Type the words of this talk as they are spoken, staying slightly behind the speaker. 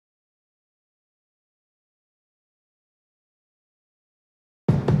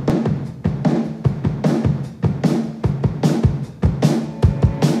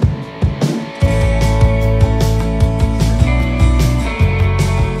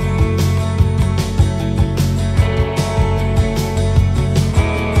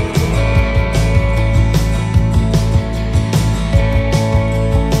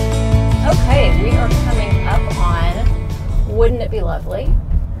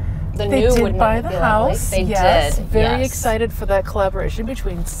The They new did wouldn't buy it the be house. lovely? They Yes. did. Very yes. excited for that collaboration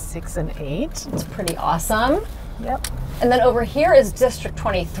between 6 and 8. It's pretty awesome. Yep. And then over here is District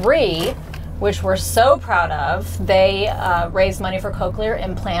 23, which we're so proud of. They raised money for cochlear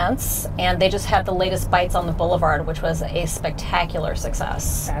implants, and they just had the latest Bites on the Boulevard, which was a spectacular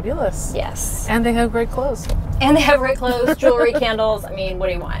success. Fabulous. Yes. And they have great clothes. And they have great clothes, jewelry, candles. I mean, what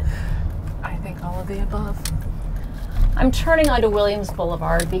do you want? I think all of the above. I'm turning onto Williams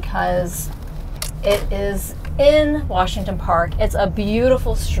Boulevard because it is in Washington Park. It's a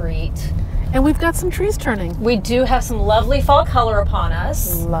beautiful street. And we've got some trees turning. We do have some lovely fall color upon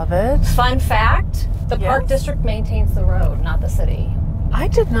us. Love it. Fun fact, the Park Yes. District maintains the road, not the city. I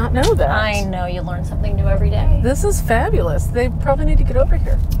did not know that. I know, you learn something new every day. This is fabulous. They probably need to get over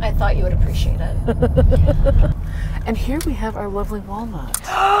here. I thought you would appreciate it. And here we have our lovely walnut.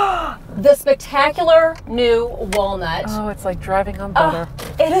 The spectacular new walnut. Oh, it's like driving on butter.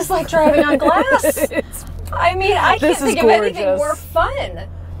 It is like driving on glass. It's, I mean, I can't This is think of anything gorgeous. more fun.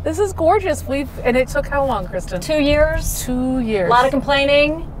 this is gorgeous. And it took how long, Kristin? 2 years. 2 years. A lot of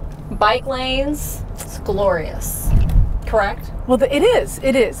complaining. Bike lanes. It's glorious. Correct? Well, it is.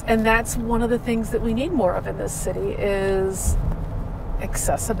 It is. And that's one of the things that we need more of in this city is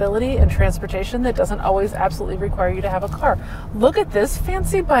accessibility and transportation that doesn't always absolutely require you to have a car. Look at this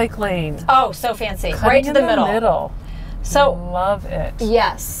fancy bike lane. Oh, so fancy. Cutting Right to in the middle. So, love it.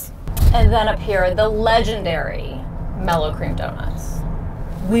 yes. And then up here, the legendary Mellow Cream Donuts.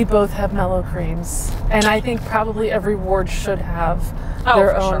 We both have mellow creams. And I think probably every ward should have their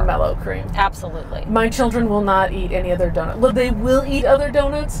for own sure. mellow cream. Absolutely. My children will not eat any other donut. Well, they will eat other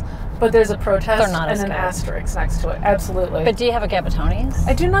donuts, but there's a protest They're not and as an good. asterisk next to it. Absolutely. But do you have a Gabatones?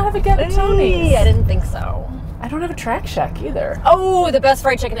 I do not have a Gabatones. I didn't think so. I don't have a Track Shack either. Oh, the best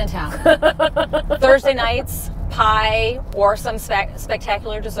fried chicken in town. Thursday nights, pie, or some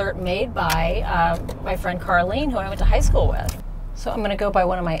spectacular dessert made by my friend Carlene, who I went to high school with. So I'm going to go by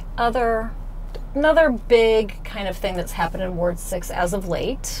one of my another big kind of thing that's happened in Ward 6 as of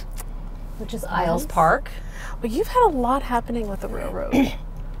late, which is Isles Park. But you've had a lot happening with the railroad.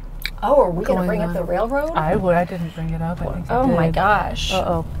 Oh, are we going to Going bring up on. the railroad? I didn't bring it up. I think you Oh did. my gosh.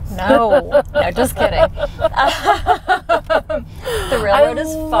 Uh-oh. No, just kidding. The railroad is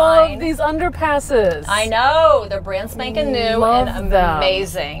I love fine. these underpasses. I know. They're brand spanking new Love and them.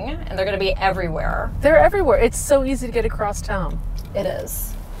 amazing. And they're going to be everywhere. They're everywhere. It's so easy to get across town. It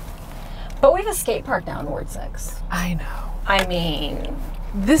is. But we have a skate park now in Ward 6. I know. I mean,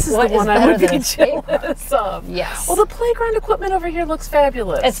 This is What the is one I better would than be a skate jealous of. yes. Well, the playground equipment over here looks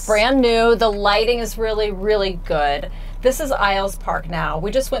fabulous. It's brand new. The lighting is really, really good. This is Isles Park now.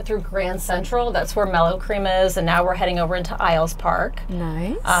 We just went through Grand Central. That's where Mellow Cream is. And now we're heading over into Isles Park.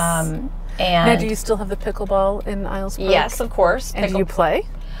 Nice. And Now, do you still have the pickleball in Isles Park? yes, of course. And do you play?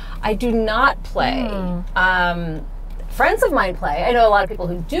 I do not play. Friends of mine play. I know a lot of people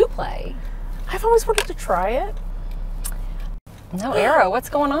who do play. I've always wanted to try it. No, Arrow, what's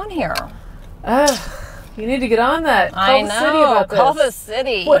going on here? You need to get on that. Call I the know. city about this. Call the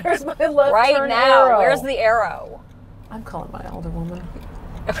city. Where's my left right turn now. arrow? Where's the arrow? I'm calling my Alderwoman.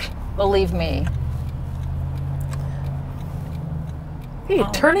 Believe me. Hey, you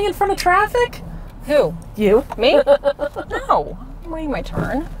turning in front of traffic? Who? You? Me? No. I'm waiting my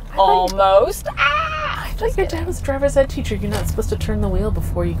turn. Almost. I thought your dad was a driver's ed teacher. You're not supposed to turn the wheel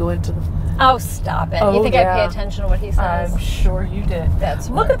before you go into the... Oh, stop it. Oh, You think I yeah. pay attention to what he says? I'm sure you did. That's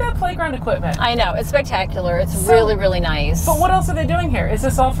Look right. at that playground equipment. I know. It's spectacular. It's So- really, really nice. But what else are they doing here? Is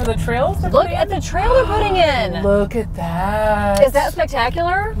this all for the trails? they're Look putting at in? the trail they're putting in. Look at that. Is that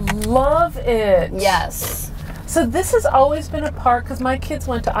spectacular? Love it. Yes. So this has always been a park because my kids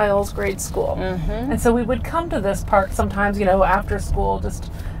went to Isles grade school. Mm-hmm. And so we would come to this park sometimes, you know, after school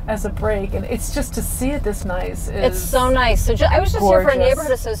just as a break. And it's just to see it this nice. It's so nice. So I was just here for a gorgeous.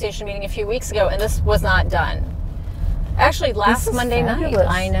 neighborhood association meeting a few weeks ago, and this was not done. Actually, last is Monday fabulous. night.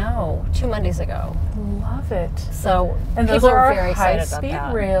 I know. 2 Mondays ago. Love it. So And those people are are our very excited about high-speed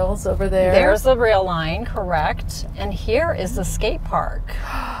that. rails over there. There's the rail line, correct. And here is the skate park.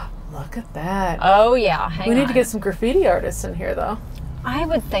 Look at that. Oh, yeah. Hang We need on. to get some graffiti artists in here, though. I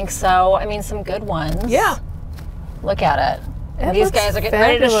would think so. I mean, some good ones. Yeah. Look at it. It These looks guys are getting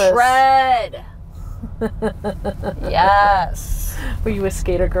fabulous. ready to shred. Yes. Were you a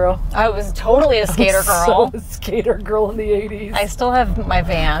skater girl? I was totally a skater girl. So a skater girl in the 80s. I still have my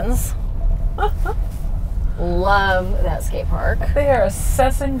Vans. Love that skate park. They are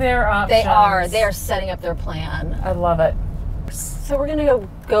assessing their options. They are. They are setting up their plan. I love it. So we're gonna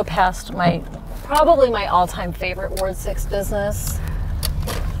go past probably my all-time favorite Ward 6 business.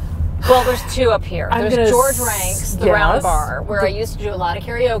 Well, there's two up here. There's George Rank's, the Round Bar, where I used to do a lot of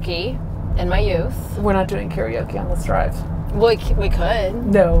karaoke in my youth. We're not doing karaoke on this drive. We could.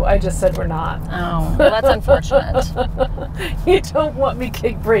 No, I just said we're not. Oh, well, that's unfortunate. You don't want me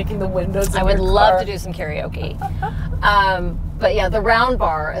breaking the windows. I would love to do some karaoke. But yeah, the Round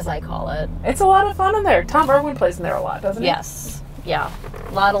Bar, as I call it. It's a lot of fun in there. Tom Irwin plays in there a lot, doesn't he? Yes. Yeah.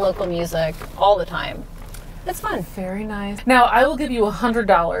 A lot of local music all the time. It's fun. Very nice. Now, I will give you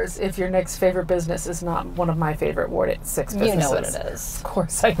 $100 if your next favorite business is not one of my favorite Ward 6 businesses. You know what it is. Of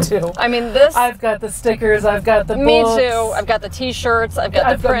course I do. I mean, this... I've got the stickers, I've got the Me books. too. I've got the t-shirts, I've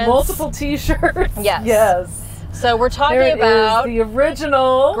got the prints. I've got multiple t-shirts. Yes. Yes. So we're talking there about... is the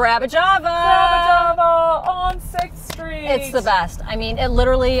original... Grab a Java! Grab a Java on 6th Street. It's the best. I mean, it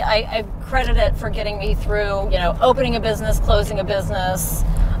literally, I credit it for getting me through, opening a business, closing a business...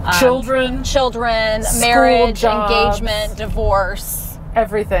 Children, marriage, jobs, engagement, divorce,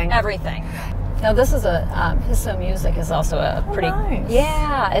 everything. Now this is Hisso Music is also a pretty, nice.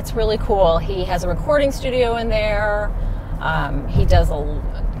 Yeah, it's really cool. He has a recording studio in there. He does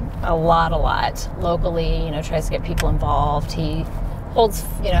a lot locally. Tries to get people involved. He holds,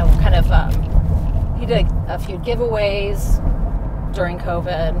 he did a few giveaways during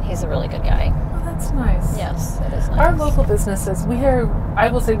COVID. He's a really good guy. That's nice. Yes, it is nice. Our local businesses, I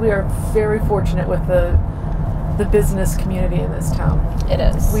will say we are very fortunate with the business community in this town. It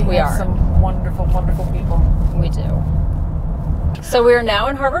is. We have some wonderful, wonderful people. We do. So we are now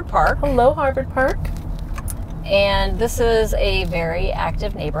in Harvard Park. Hello, Harvard Park. And this is a very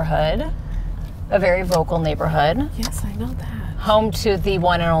active neighborhood, a very vocal neighborhood. Yes, I know that. Home to the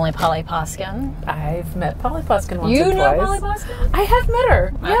one and only Polly Poskin. I've met Polly Poskin once or twice. You know Polly Poskin? I have met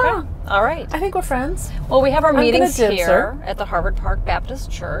her. Okay. Yeah. All right. I think we're friends. Well, we have our meetings here at the Harvard Park Baptist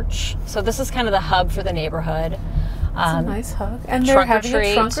Church. So this is kind of the hub for the neighborhood. It's a nice hug. And they're having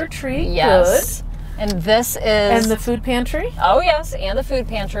a trunk or treat. Yes. Good. And this is... And the food pantry? Oh, yes. And the food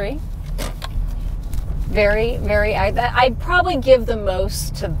pantry. Very, very... I'd probably give the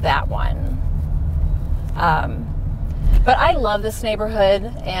most to that one. But I love this neighborhood,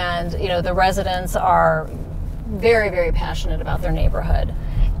 and the residents are very, very passionate about their neighborhood.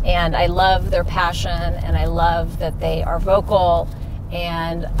 And I love their passion, and I love that they are vocal,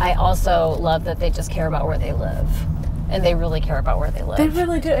 and I also love that they just care about where they live. And they really care about where they live. They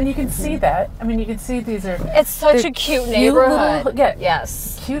really do, and you can see that. I mean, you can see these are... It's such a cute neighborhood.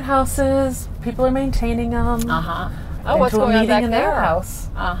 Yes. Cute houses. People are maintaining them. Uh-huh. Oh, what's going on back in there? Their house.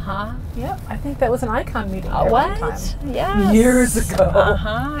 Uh-huh. Yep, I think that was an Icon meeting there what? One time. Yes. Years ago.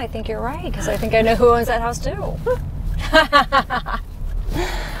 Uh-huh. I think you're right, because I think I know who owns that house, too.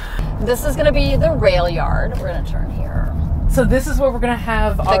 This is going to be the rail yard. We're going to turn here. So this is where we're going to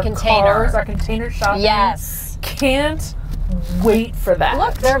have our cars, our container shopping. Yes. Can't wait for that.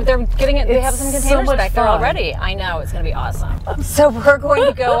 Look, they're getting it. They have some containers back there already. I know, it's going to be awesome. So we're going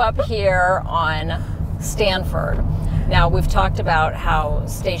to go up here on Stanford. Now, we've talked about how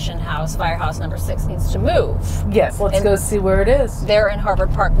Station House, Firehouse number 6 needs to move. Yes, let's go see where it is. They're in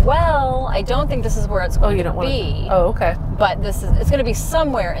Harvard Park. Well, I don't think this is where it's going to be. Oh, okay. But it's going to be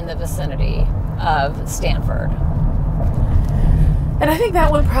somewhere in the vicinity of Stanford. And I think that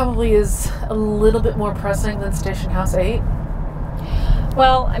one probably is a little bit more pressing than Station House 8.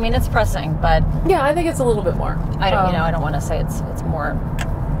 Well, I mean, it's pressing, but... Yeah, I think it's a little bit more. I don't want to say it's more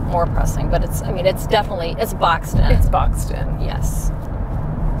pressing, but it's definitely, it's boxed in. It's boxed in. Yes.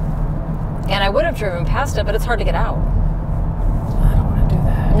 And I would have driven past it, but it's hard to get out. I don't want to do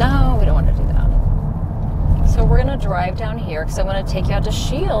that. No, we don't want to do that. So we're going to drive down here because I want to take you out to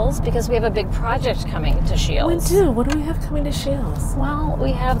Shields because we have a big project coming to Shields. We do. What do we have coming to Shields? Well,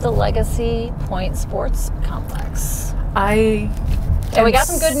 we have the Legacy Point Sports Complex. And we got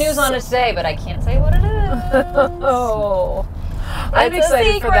some good news on it today, but I can't say what it is. Oh. I'm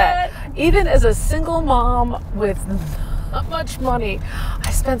excited for that. Even as a single mom with not much money,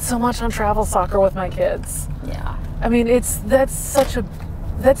 I spent so much on travel soccer with my kids. Yeah. I mean, that's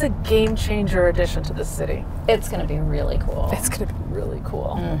a game changer addition to the city. It's going to be really cool. It's going to be really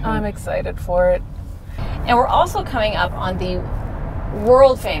cool. Mm-hmm. I'm excited for it. And we're also coming up on the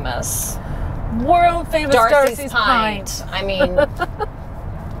world famous Darcy's Pint. I mean...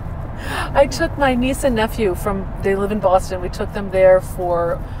 I took my niece and nephew they live in Boston. We took them there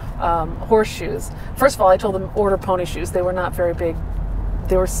for horseshoes. First of all, I told them order pony shoes. They were not very big.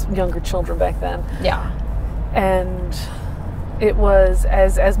 They were younger children back then. Yeah. And it was,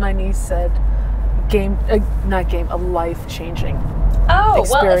 as my niece said, a life-changing experience.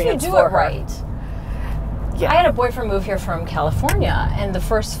 Well, if you do it right. Yeah. I had a boyfriend move here from California, and the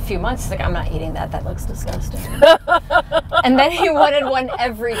first few months, he's like, I'm not eating that. That looks disgusting. And then he wanted one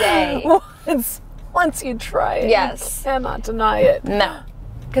every day. Once you try it, Yes. you cannot deny it. No.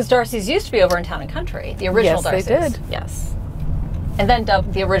 Because Darcy's used to be over in Town and Country. The original Yes, Darcy's. they did. Yes. And then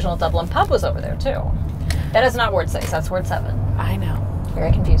the original Dublin pub was over there, too. That is not Ward 6. That's Ward 7. I know.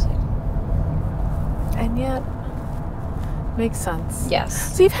 Very confusing. And yet, makes sense.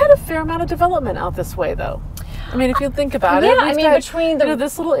 Yes. So you've had a fair amount of development out this way, though. I mean, if you think about it. Yeah, I we've mean, got, between the...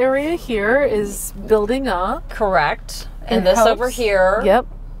 this little area here is building up. Correct. And It this helps. over here Yep.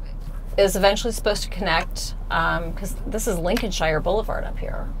 is eventually supposed to connect, because this is Lincolnshire Boulevard up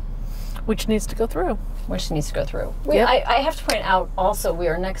here. Which needs to go through. Which needs to go through. Yep. I have to point out also, we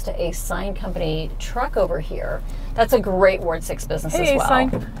are next to a sign company truck over here. That's a great Ward 6 business as well.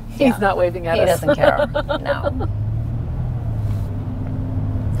 Sign. He's not waving at He us. doesn't care. No.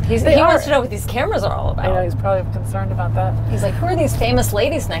 He wants to know what these cameras are all about. I know, he's probably concerned about that. He's like, who are these famous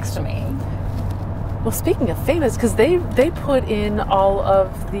ladies next to me? Well, speaking of famous, because they put in all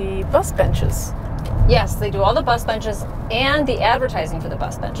of the bus benches. Yes, they do all the bus benches and the advertising for the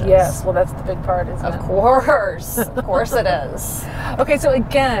bus benches. Yes, well, that's the big part, isn't it? Of course. Of course it is. Okay, so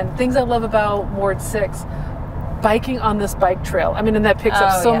again, things I love about Ward 6, biking on this bike trail. I mean, and that picks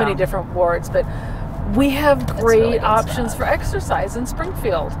up so many different wards, but we have great really good options stuff. for exercise in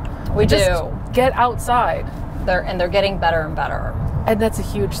Springfield. We Just do. get outside. They're getting better and better. And that's a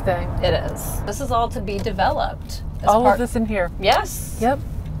huge thing. It is. This is all to be developed. All of this in here. Yes. Yep.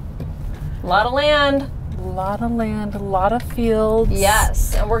 A lot of land. A lot of land, a lot of fields.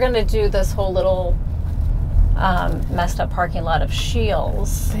 Yes. And we're going to do this whole little messed up parking lot of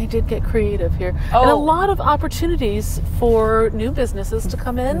Shields. They did get creative here. Oh. And a lot of opportunities for new businesses to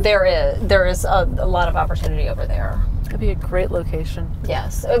come in. There is a lot of opportunity over there. It'd be a great location.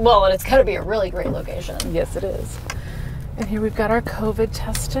 Yes. Well, and it's going to be a really great location. Yes, it is. And here we've got our COVID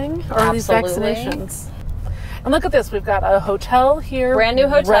testing, or Absolutely. these vaccinations. And look at this. We've got a hotel here. Brand new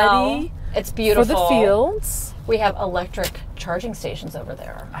hotel. Ready It's beautiful. for the fields. We have electric charging stations over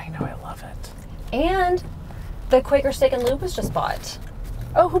there. I know, I love it. And the Quaker Steak and Lube was just bought.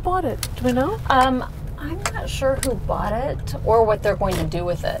 Oh, who bought it? Do we know? I'm not sure who bought it or what they're going to do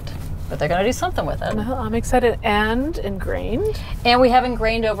with it, but they're going to do something with it. Well, I'm excited. And Ingrained. And we have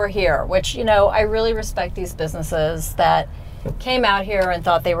Ingrained over here, which, I really respect these businesses that came out here and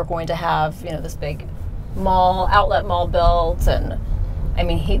thought they were going to have, this big outlet mall built. And I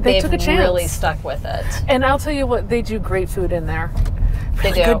mean, they've took a chance. really stuck with it. And I'll tell you what, they do great food in there.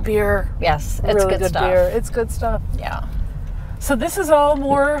 They do. Good beer. Yes, it's really good stuff. beer. It's good stuff. Yeah. So this is all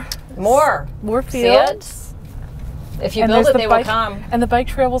more fields. See it? If you build it, they will come. And the bike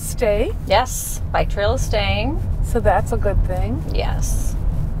trail will stay. Yes, bike trail is staying. So that's a good thing. Yes.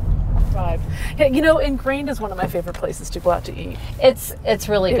 Right. Yeah, Ingrained is one of my favorite places to go out to eat. It's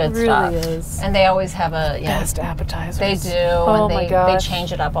really good stuff. It really is. And they always have Best appetizers. They do. Oh and my gosh. They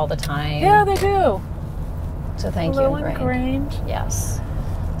change it up all the time. Yeah, they do. So thank Hello, you, Ingrained. Yes.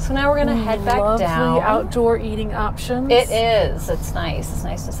 So now we're going to head back Lovely down. outdoor eating options. It is. It's nice. It's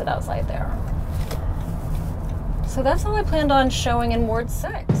nice to sit outside there. So that's all I planned on showing in Ward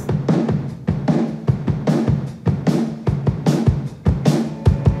 6.